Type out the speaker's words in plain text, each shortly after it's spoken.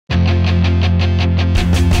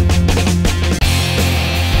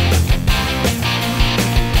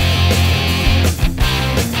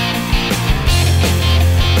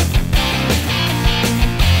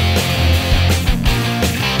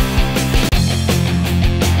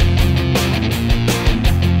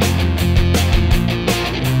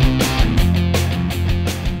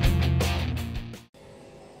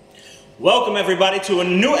Welcome everybody to a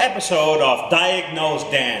new episode of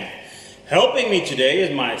Diagnosedan. Helping me today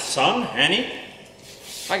is my son, Annie.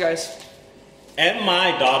 Hi guys. And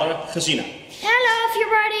my daughter, Gesina. Hello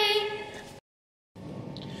everybody.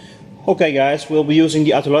 Okay guys, we'll be using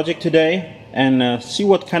the Autologic today and see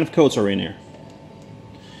what kind of codes are in here.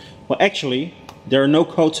 Well actually, there are no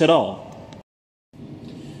codes at all.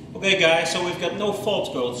 Okay guys, so we've got no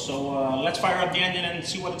fault codes, so let's fire up the engine and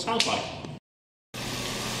see what it sounds like.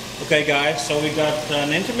 Okay guys, so we've got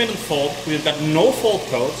an intermittent fault, we've got no fault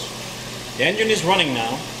codes. The engine is running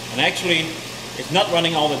now, and actually it's not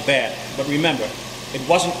running all that bad, but remember, it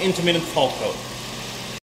was an intermittent fault code.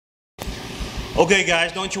 Okay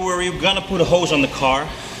guys, don't you worry, we're gonna put a hose on the car.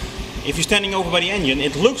 If you're standing over by the engine,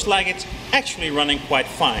 it looks like it's actually running quite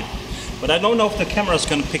fine. But I don't know if the camera is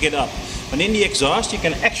gonna pick it up. But in the exhaust you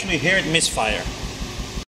can actually hear it misfire.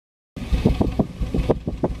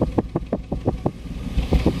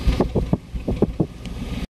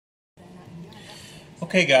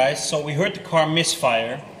 Okay guys, so we heard the car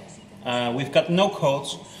misfire. We've got no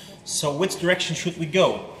codes. So which direction should we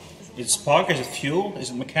go? Is it spark, is it fuel, is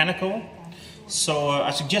it mechanical? So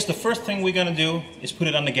I suggest the first thing we're gonna do is put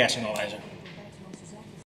it on the gas analyzer.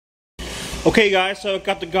 Okay guys, so I've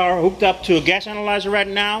got the car hooked up to a gas analyzer right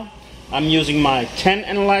now. I'm using my 10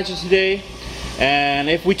 analyzer today. And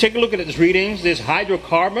if we take a look at its readings, these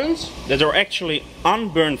hydrocarbons that are actually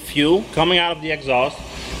unburned fuel coming out of the exhaust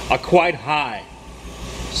are quite high.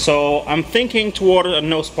 So I'm thinking toward a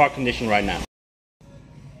no spark condition right now.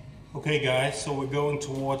 Okay guys, so we're going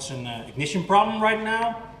towards an ignition problem right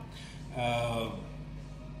now.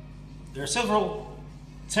 There are several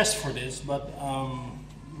tests for this, but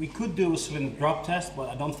we could do a cylinder drop test, but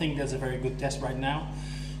I don't think that's a very good test right now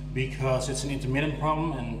because it's an intermittent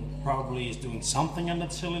problem and probably is doing something on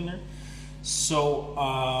that cylinder. So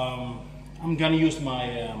I'm gonna use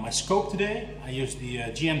my my scope today. I use the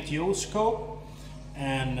GMTO scope.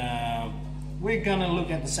 And we're gonna look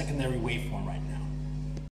at the secondary waveform right now.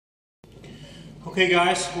 Okay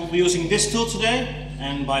guys, we'll be using this tool today,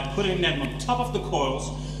 and by putting them on top of the coils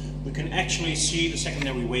we can actually see the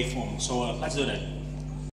secondary waveform. So let's do that.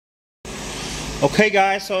 Okay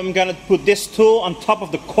guys, so I'm gonna put this tool on top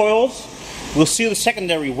of the coils. We'll see the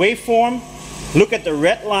secondary waveform. Look at the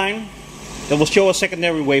red line that will show a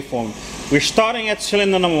secondary waveform. We're starting at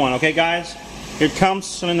cylinder number 1, okay guys? Here comes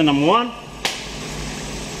cylinder number 1.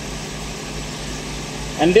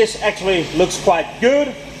 And this actually looks quite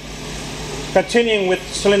good. Continuing with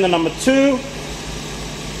cylinder number 2.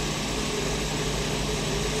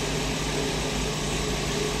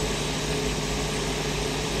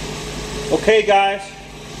 Okay guys,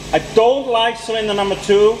 I don't like cylinder number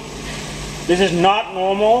 2. This is not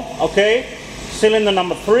normal, okay? Cylinder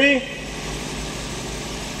number 3.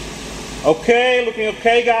 Okay, looking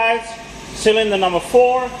okay guys. Cylinder number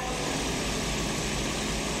 4.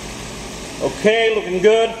 Okay, looking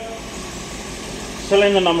good.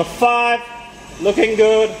 Cylinder number 5, looking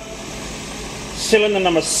good. Cylinder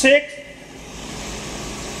number 6.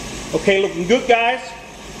 Okay, looking good guys.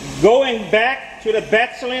 Going back to the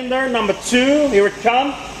bed cylinder number 2, here it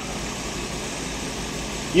comes.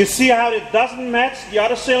 You see how it doesn't match the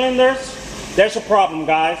other cylinders? There's a problem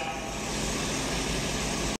guys.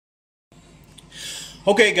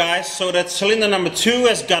 Okay guys, so that cylinder number 2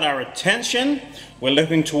 has got our attention. We're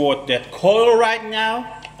looking toward that coil right now.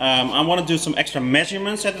 I want to do some extra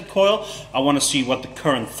measurements at the coil. I want to see what the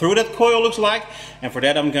current through that coil looks like. And for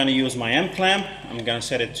that I'm going to use my amp clamp. I'm going to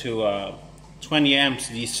set it to 20 amps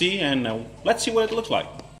DC and let's see what it looks like.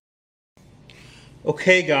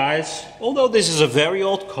 Okay guys, although this is a very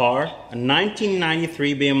old car, a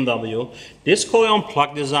 1993 BMW, this coil and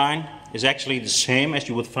plug design is actually the same as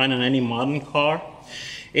you would find on any modern car.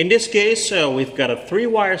 In this case we've got a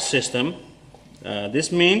 3-wire system.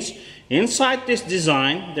 This means inside this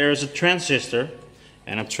design there is a transistor,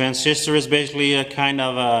 and a transistor is basically a kind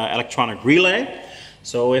of electronic relay.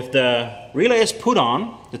 So if the relay is put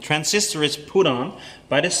on, the transistor is put on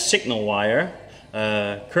by the signal wire,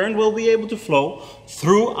 current will be able to flow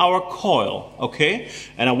through our coil, okay?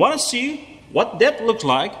 And I want to see what that looks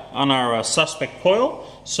like on our suspect coil,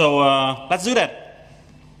 so let's do that.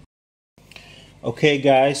 Okay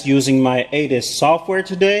guys, using my ADIS software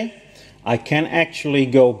today, I can actually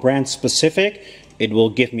go brand specific. It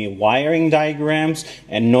will give me wiring diagrams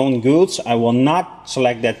and known goods. I will not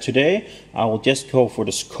select that today. I will just go for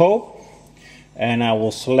the scope and I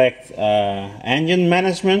will select engine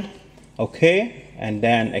management. Okay, and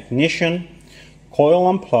then ignition, coil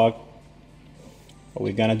unplug.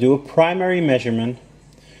 We're gonna do a primary measurement.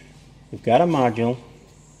 We've got a module.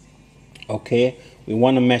 Okay, we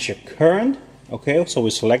want to measure current Okay, so we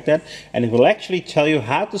select that, and it will actually tell you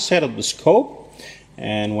how to set up the scope.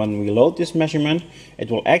 And when we load this measurement, it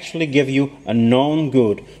will actually give you a known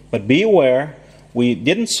good. But be aware, we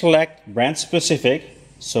didn't select brand specific,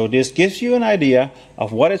 so this gives you an idea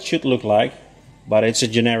of what it should look like, but it's a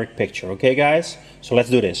generic picture. Okay guys, so let's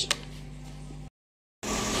do this.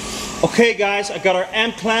 Okay guys, I got our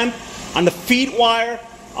amp clamp on the feed wire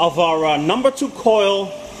of our number 2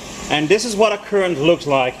 coil, and this is what our current looks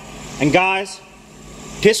like. And guys,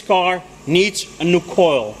 this car needs a new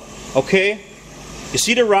coil. Okay, you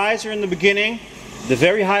see the riser in the beginning, the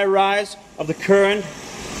very high rise of the current.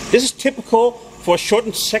 This is typical for a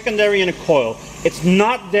shortened secondary in a coil. It's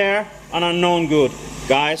not there on our known good.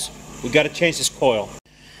 Guys, we got to change this coil.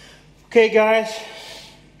 Okay guys,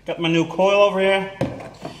 got my new coil over here.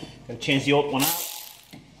 Got to change the old one out.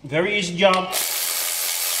 Very easy job.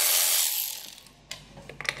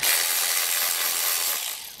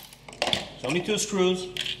 It's only 2 screws.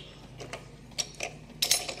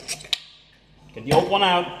 Get the old one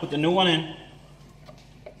out, put the new one in.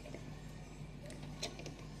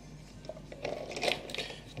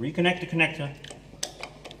 Reconnect the connector.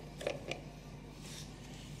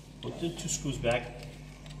 Put the 2 screws back.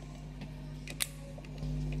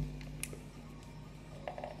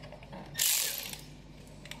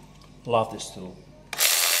 Love this tool.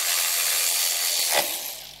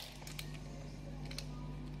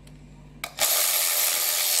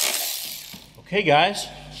 Okay guys,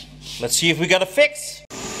 let's see if we got a fix.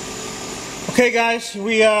 Okay guys,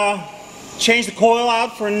 we changed the coil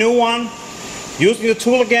out for a new one. Using the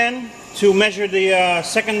tool again to measure the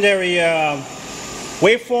secondary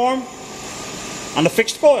waveform on the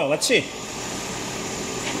fixed coil. Let's see.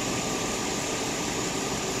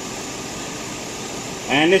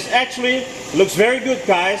 And this actually looks very good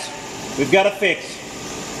guys. We've got a fix.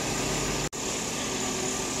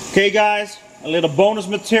 Okay guys, a little bonus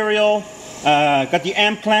material. Got the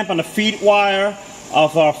amp clamp on the feed wire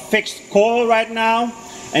of our fixed coil right now,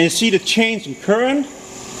 and you see the change in current.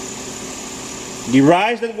 The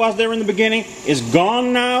rise that was there in the beginning is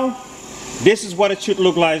gone now. This is what it should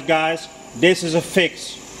look like guys. This is a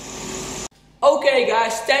fix. Okay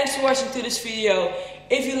guys, thanks for watching to this video.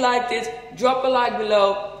 If you liked it, drop a like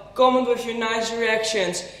below, comment with your nice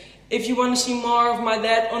reactions. If you want to see more of my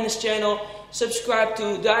dad on this channel, subscribe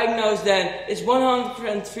to Diagnosedan. It's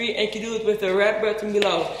 103 and you can do it with the red button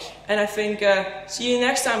below. And I think, see you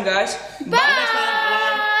next time guys. Bye!